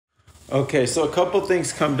Okay, so a couple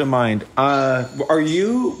things come to mind. Were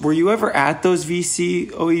you ever at those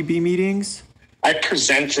VC OEB meetings? I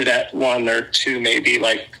presented at one or two, maybe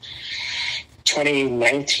like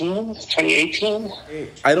 2019, 2018.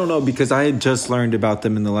 I don't know, because I had just learned about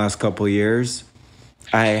them in the last couple of years.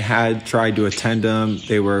 I had tried to attend them.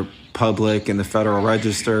 They were public in the Federal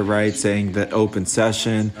Register, right, saying that open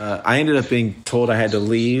session. I ended up being told I had to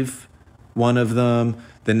leave one of them.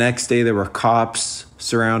 The next day there were cops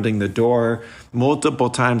surrounding the door. Multiple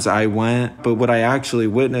times I went, but what I actually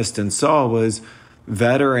witnessed and saw was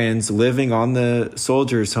veterans living on the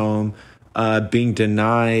soldiers' home being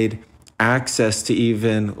denied access to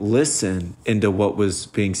even listen into what was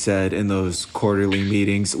being said in those quarterly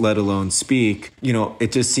meetings, let alone speak. You know,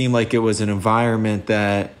 it just seemed like it was an environment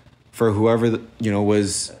that for whoever,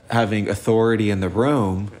 was having authority in the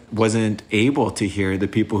room wasn't able to hear the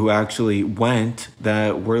people who actually went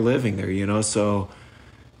that were living there, so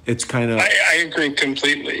it's kind of... I agree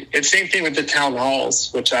completely. It's same thing with the town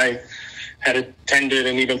halls, which I had attended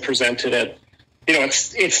and even presented at.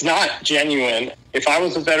 It's not genuine. If I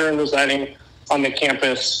was a veteran residing on the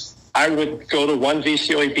campus, I would go to one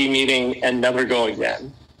VCOEB meeting and never go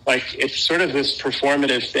again. Like, it's sort of this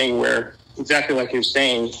performative thing where, exactly like you're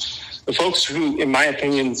saying, the folks who, in my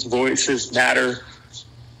opinion, voices matter,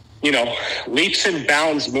 leaps and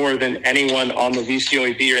bounds more than anyone on the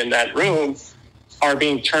VCOEB or in that room, are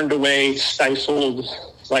being turned away, stifled,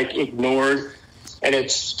 ignored. And I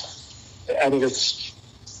think it's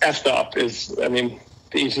effed up the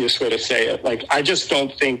easiest way to say it. I just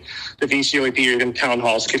don't think the VCOEB or even town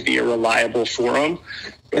halls could be a reliable forum.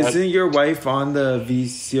 Isn't your wife on the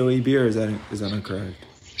VCOEB, or is that incorrect?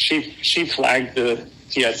 She flagged the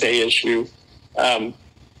TSA issue and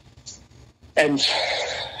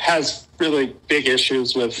has really big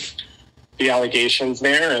issues with the allegations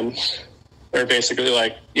there, and they're basically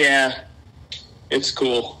like, yeah, it's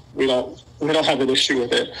cool. We don't have an issue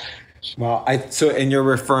with it. Well, and you're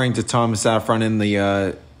referring to Thomas Saffron and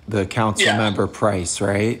the council member Price,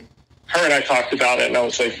 right? Her and I talked about it, and I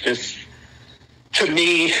was like, this, to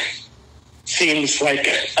me, seems like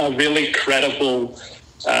a really credible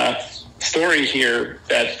story here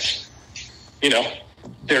that,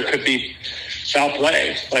 there could be foul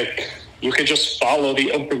play. You could just follow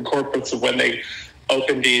the open corporates of when they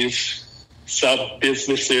opened these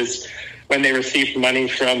sub-businesses, when they received money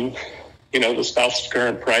from the spouse of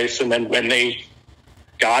current Price, and then when they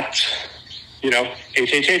got,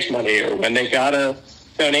 HHH money, or when they got a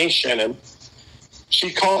donation. And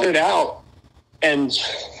she called it out, and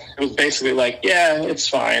it was basically like, yeah, it's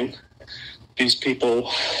fine. These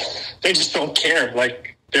people, they just don't care.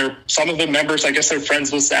 Some of the members, I guess they're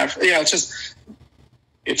friends with staff.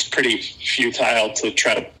 It's pretty futile to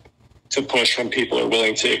try to push when people are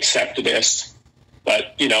willing to accept this.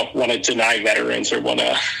 But, want to deny veterans or want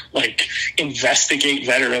to, investigate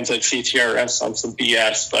veterans at CTRS on some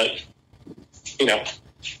BS. But,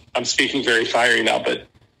 I'm speaking very fiery now, but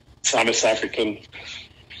Thomas Saffron can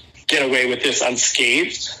get away with this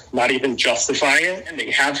unscathed, not even justifying it. And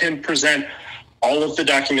they have him present all of the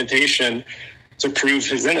documentation to prove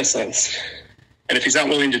his innocence. And if he's not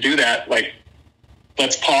willing to do that,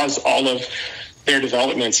 let's pause all of their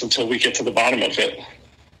developments until we get to the bottom of it.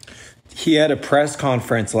 He had a press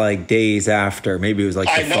conference days after. Maybe it was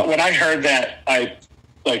I know. When I heard that, I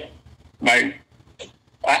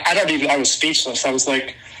was speechless. I was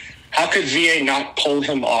like, how could VA not pull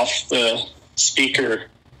him off the speaker?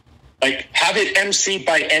 Have it emceed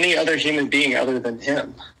by any other human being other than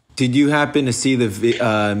him. Did you happen to see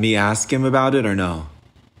me ask him about it or no?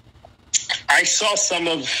 I saw some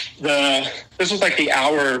of this was the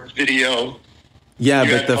hour video. Yeah,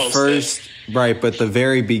 but but the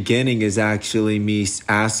very beginning is actually me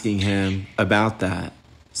asking him about that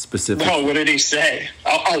specifically. No, what did he say?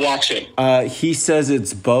 I'll watch it. He says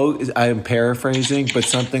it's bogus. I'm paraphrasing, but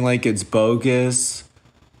something like it's bogus,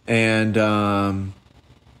 and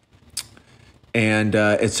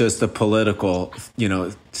it's just a political,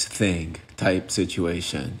 thing type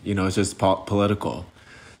situation. It's just political.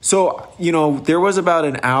 So, there was about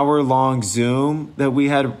an hour-long Zoom that we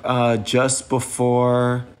had just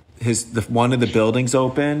before one of the buildings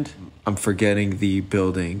opened. I'm forgetting the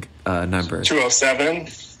building number. 207.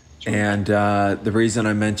 And the reason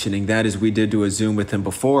I'm mentioning that is we did do a Zoom with him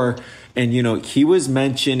before, and, he was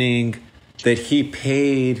mentioning that he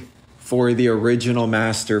paid for the original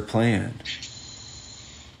master plan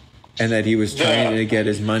and that he was trying to get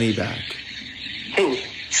his money back. Who?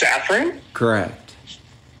 Saffron? Correct.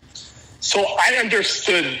 So I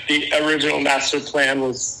understood the original master plan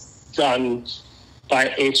was done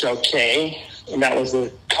by HOK, and that was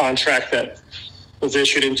a contract that was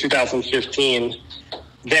issued in 2015.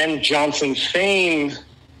 Then Johnson Fane,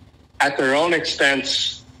 at their own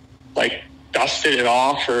expense, like dusted it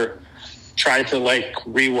off or tried to like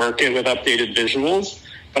rework it with updated visuals.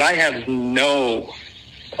 But I have no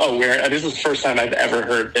awareness. This is the first time I've ever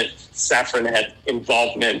heard that Safran had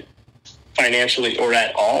involvement financially or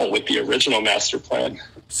at all with the original master plan.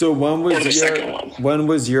 So when was or the second one. When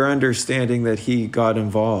was your understanding that he got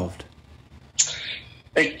involved?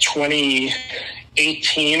 Like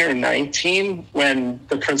 2018 or 19, when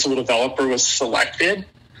the principal developer was selected.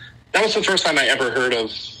 That was the first time I ever heard of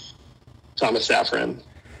Thomas Safran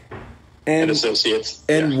and Associates.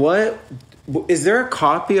 And what is there a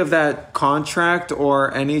copy of that contract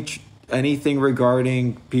or anything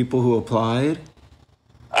regarding people who applied?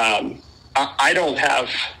 I don't have.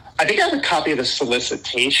 I think I have a copy of the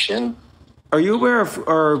solicitation. Are you aware of,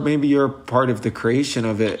 or maybe you're part of the creation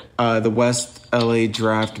of it, the West LA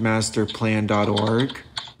Draft Master Plan.org?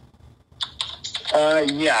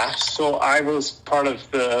 Yeah, so I was part of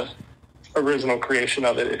the original creation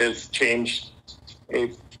of it. It has changed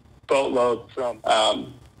a boatload from,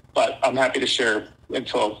 but I'm happy to share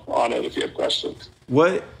info on it if you have questions.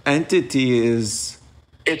 What entity is?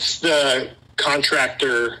 It's the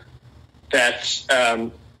contractor that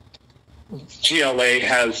GLA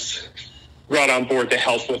has brought on board to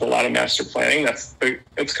help with a lot of master planning.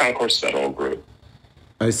 It's Concourse Federal Group.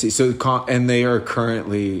 I see. So, and they are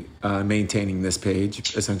currently maintaining this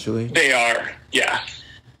page, essentially? They are, yeah.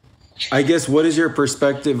 I guess, what is your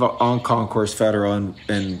perspective on Concourse Federal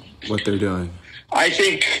and what they're doing? I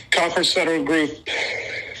think Concourse Federal Group,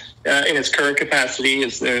 in its current capacity,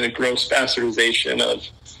 is the gross bastardization of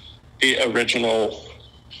the original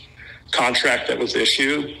contract that was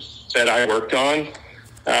issued that I worked on.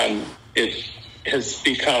 It has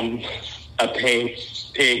become a pig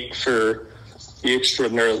for the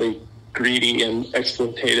extraordinarily greedy and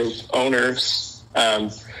exploitative owners.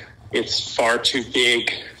 It's far too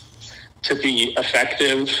big to be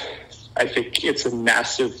effective. I think it's a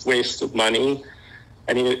massive waste of money.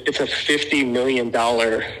 I mean, it's a $50 million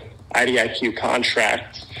IDIQ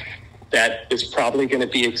contract that is probably going to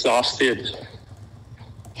be exhausted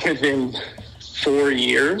within 4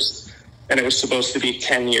 years, and it was supposed to be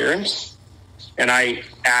 10 years. And I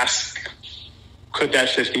asked, could that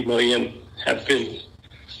 50 million have been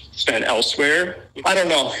spent elsewhere? I don't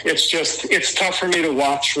know. It's tough for me to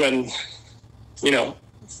watch when,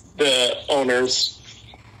 the owners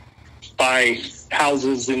buy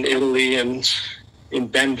houses in Italy and in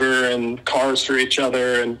Denver and cars for each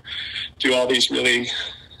other and do all these really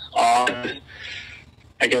odd,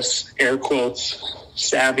 I guess, air quotes,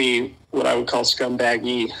 savvy, what I would call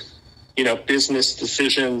scumbaggy, business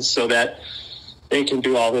decisions so that they can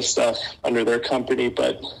do all this stuff under their company.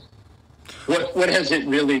 But what has it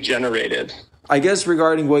really generated? I guess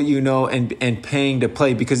regarding what you know and paying to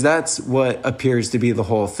play, because that's what appears to be the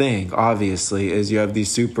whole thing, obviously, is you have these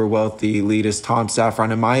super wealthy elitists, Tom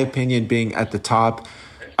Safran, in my opinion, being at the top.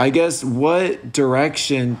 I guess what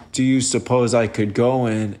direction do you suppose I could go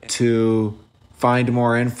in to find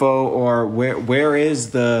more info, or where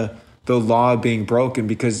is the law being broken?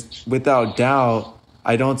 Because without doubt,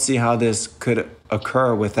 I don't see how this could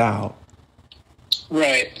occur without.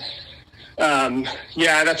 Right.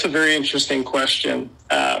 Yeah, that's a very interesting question.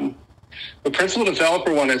 The principal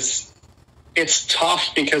developer one it's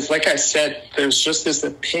tough because, like I said, there's just this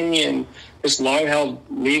opinion, this long-held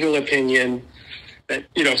legal opinion that,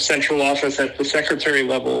 central office at the secretary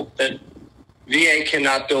level, that VA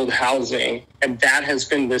cannot build housing. And that has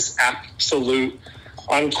been this absolute,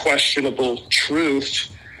 unquestionable truth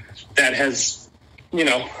that has,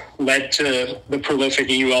 led to the prolific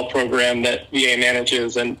EUL program that VA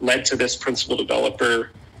manages and led to this principal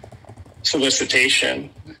developer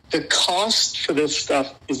solicitation. The cost for this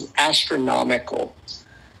stuff is astronomical.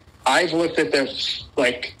 I've looked at the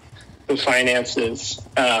finances.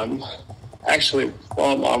 Actually,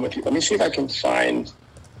 while I'm on with you, let me see if I can find.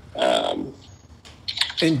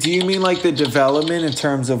 And do you mean like the development in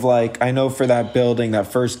terms of I know for that building, that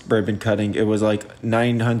first ribbon cutting, it was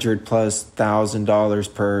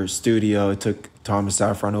 $900,000+ per studio. It took Thomas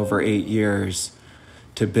Safran over 8 years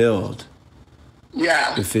to build.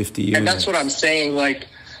 Yeah. The 50 units. And that's what I'm saying.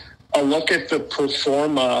 A look at the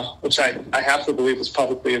Proforma, which I have to believe is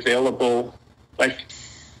publicly available.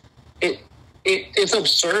 It's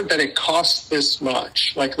absurd that it costs this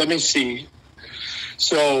much. Let me see.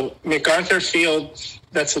 So MacArthur Field,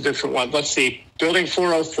 that's a different one. Let's see. Building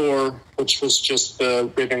 404, which was just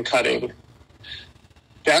the ribbon cutting.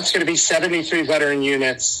 That's going to be 73 veteran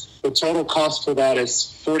units. The total cost for that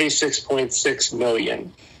is $46.6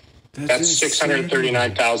 million. That's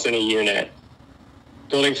 $639,000 a unit.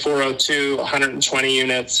 Building 402, 120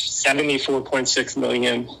 units, 74.6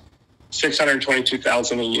 million,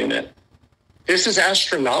 622,000 a unit. This is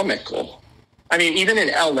astronomical. I mean, even in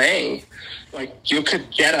LA, like you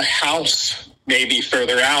could get a house maybe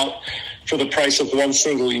further out for the price of one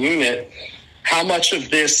single unit. How much of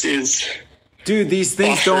this is... Dude, these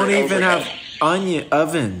things don't even have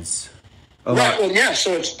ovens. Right, well, yeah,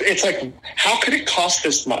 so it's like, how could it cost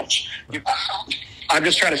this much? I'm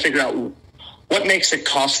just trying to figure out what makes it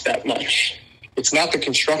cost that much. It's not the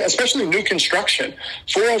construction, especially new construction.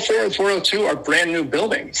 404 and 402 are brand new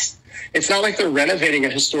buildings. It's not like they're renovating a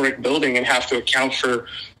historic building and have to account for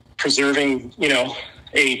preserving,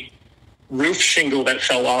 a roof shingle that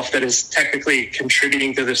fell off that is technically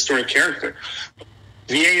contributing to the historic character.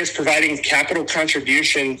 VA is providing capital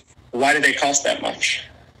contribution. Why do they cost that much?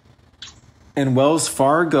 And Wells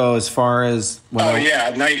Fargo, as far as...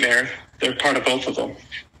 nightmare. They're part of both of them.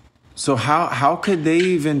 So how could they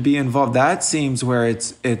even be involved? That seems where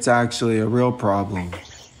it's actually a real problem.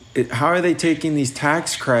 How are they taking these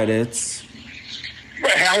tax credits?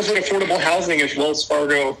 Right, how is it affordable housing if Wells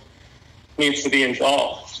Fargo needs to be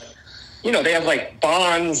involved? They have like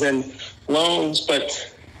bonds and loans,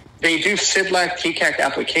 but they do SIDLAC, TCAC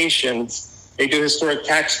applications. They do historic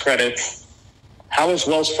tax credits. How is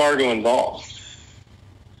Wells Fargo involved?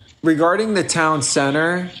 Regarding the town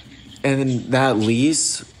center and that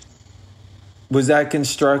lease, was that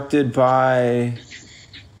constructed by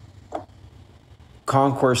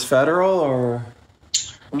Concourse Federal or?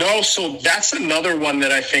 No, so that's another one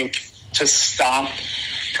that I think to stop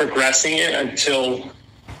progressing it until,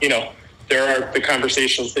 there are the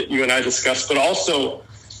conversations that you and I discussed, but also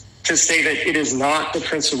to say that it is not the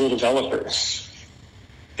principal developers.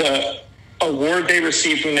 The award they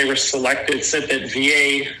received when they were selected said that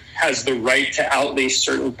VA has the right to outlease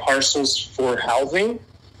certain parcels for housing.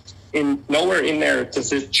 Nowhere in there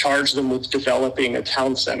does it charge them with developing a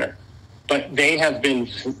town center. But they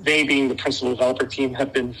being the principal developer team,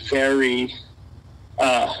 have been very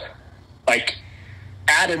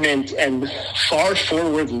adamant and far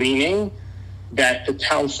forward leaning that the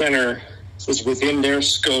town center is within their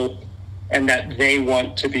scope and that they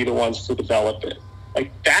want to be the ones to develop it.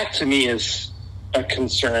 Like that to me is a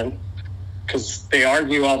concern, because they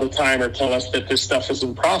argue all the time or tell us that this stuff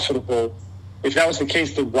isn't profitable. If that was the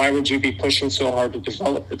case, then why would you be pushing so hard to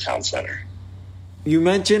develop the town center? You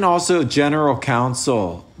mentioned also general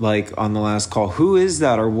counsel, like on the last call. Who is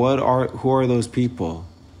that, or who are those people?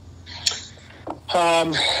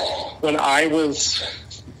 When I was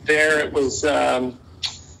there, it was what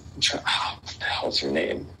the hell's her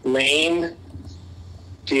name? Lane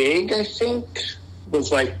Dig, I think,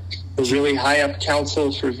 was like a really high up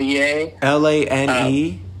counsel for VA.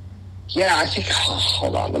 Lane. Yeah, I think,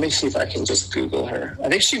 hold on. Let me see if I can just Google her. I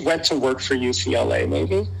think she went to work for UCLA,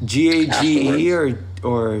 maybe. GAGE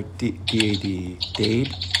or DAD?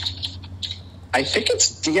 Dade? I think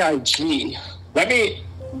it's DIG. Let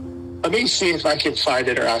me see if I can find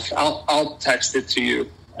it, or I'll text it to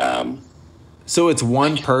you. So it's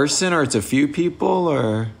one person, or it's a few people,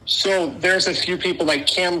 or? So there's a few people, like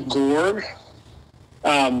Cam Gore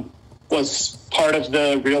was part of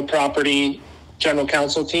the real property general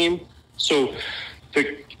counsel team. So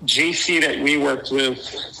the GC that we worked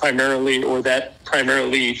with primarily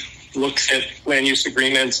looks at land use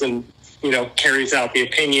agreements and, carries out the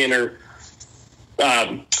opinion or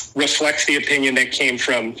reflects the opinion that came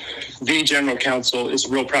from the general counsel is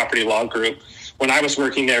Real Property Law Group. When I was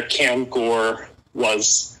working there, Cam Gore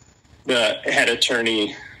was the head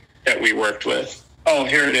attorney that we worked with. Oh,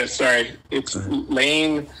 here it is. Sorry. It's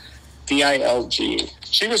Lane DILG.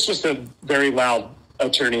 She was just a very loud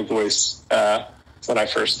attorney voice when I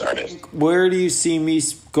first started. Where do you see me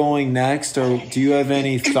going next, or do you have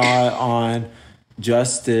any thought on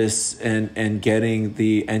justice and getting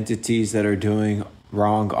the entities that are doing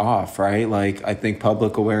wrong off, right? Like, I think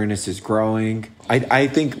public awareness is growing. I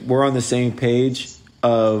think we're on the same page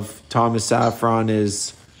of Thomas Saffron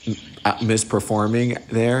is misperforming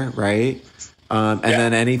there, right? And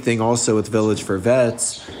then anything also with Village for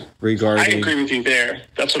Vets regarding... I agree with you there.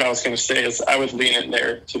 That's what I was going to say, is I would lean in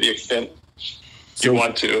there to the extent you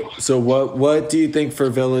want to. So what do you think for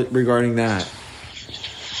Village regarding that?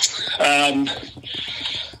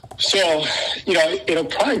 So, it'll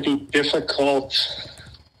probably be difficult.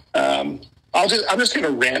 I'm just going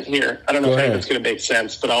to rant here. I don't know if it's going to make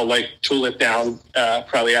sense, but I'll tool it down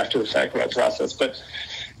probably after the fact of my process. But,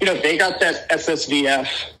 they got that SSVF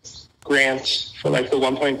grant for the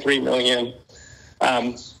 1.3 million.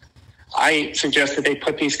 I suggested they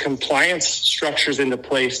put these compliance structures into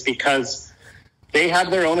place because they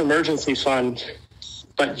have their own emergency fund,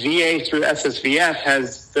 but VA through SSVF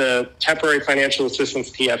has the Temporary Financial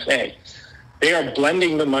Assistance TFA. They are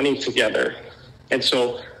blending the money together. And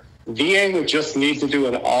so VA would just need to do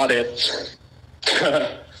an audit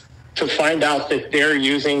to find out that they're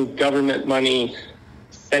using government money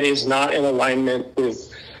that is not in alignment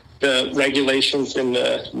with the regulations in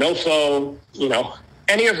the NOFO,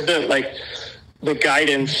 any of the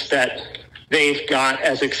guidance that they've got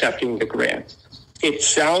as accepting the grant. It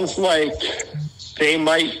sounds like they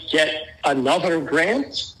might get another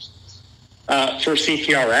grant for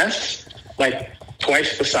CTRS, like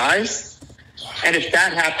twice the size. And if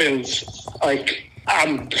that happens,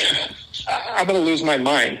 I'm going to lose my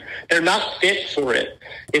mind. They're not fit for it.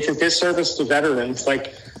 It's a disservice to veterans.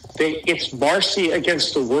 It's Marcy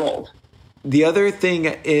against the world. The other thing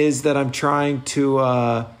is that I'm trying to,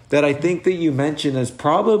 that I think that you mentioned is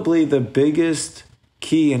probably the biggest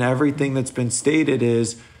key in everything that's been stated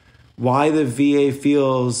is why the VA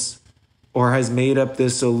feels or has made up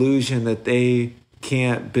this illusion that they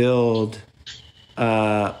can't build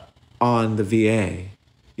on the VA.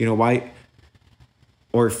 Why,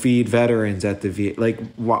 or feed veterans at the VA.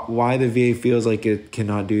 Why the VA feels like it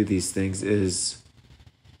cannot do these things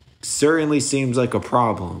certainly seems like a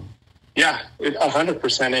problem. Yeah, it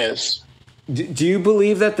 100% is. Do you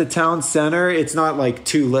believe that the town center, it's not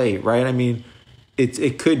too late, right? I mean,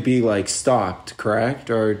 it could be stopped,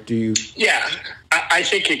 correct? Or do you? Yeah, I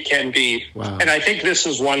think it can be. Wow. And I think this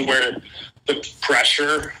is one where the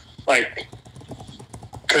pressure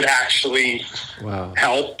could actually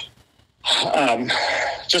help.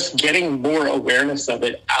 Just getting more awareness of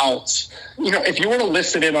it out. If you were to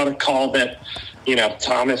listen in on a call that,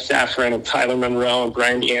 Thomas Safran and Tyler Monroe and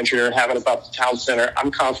Brian DeAndrea are having about the town center,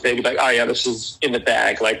 I'm confident oh yeah, this is in the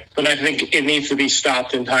bag. But I think it needs to be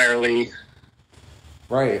stopped entirely.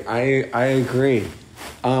 Right. I agree.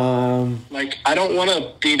 I don't want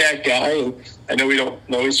to be that guy, and I know we don't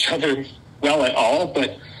know each other well at all,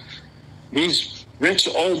 but these rich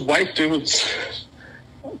old white dudes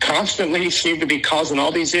constantly seem to be causing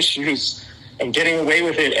all these issues and getting away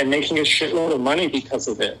with it and making a shitload of money because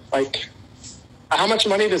of it. How much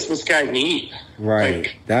money does this guy need?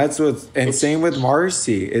 Right. That's and same with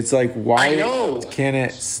Marcy. It's why I know.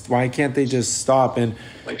 Why can't they just stop? And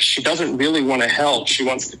she doesn't really want to help. She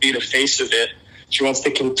wants to be the face of it. She wants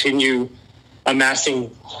to continue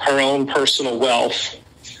amassing her own personal wealth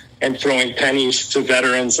and throwing pennies to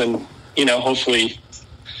veterans and, hopefully,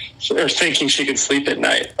 or thinking she can sleep at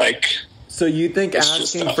night. So you think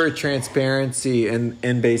asking for transparency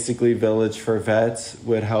and basically Village for Vets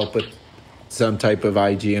would help with some type of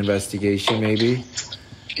IG investigation, maybe?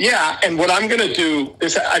 Yeah, and what I'm going to do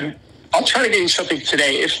is I'll try to get you something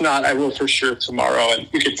today. If not, I will for sure tomorrow, and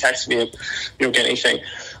you can text me if you don't get anything.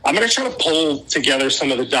 I'm going to try to pull together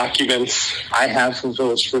some of the documents I have from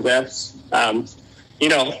Village for Vets. The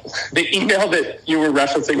email that you were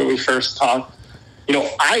referencing when we first talked,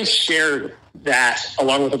 I shared that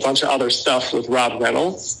along with a bunch of other stuff with Rob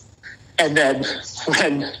Reynolds. And then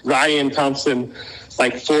when Ryan Thompson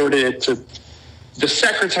forwarded it to the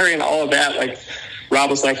secretary and all of that, Rob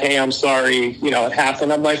was hey, I'm sorry, it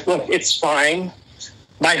happened. I'm look, it's fine.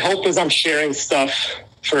 My hope is I'm sharing stuff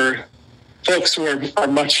for folks who are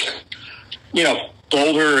much,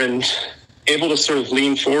 bolder and able to sort of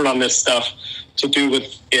lean forward on this stuff to do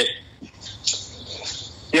with it.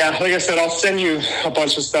 Yeah, like I said, I'll send you a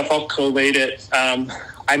bunch of stuff. I'll collate it.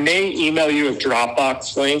 I may email you a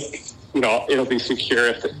Dropbox link. It'll be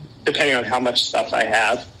secure depending on how much stuff I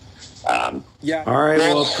have. Yeah. All right.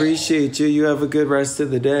 Well, appreciate you. You have a good rest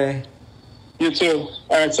of the day. You too.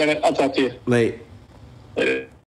 All right, Senate. I'll talk to you. Later.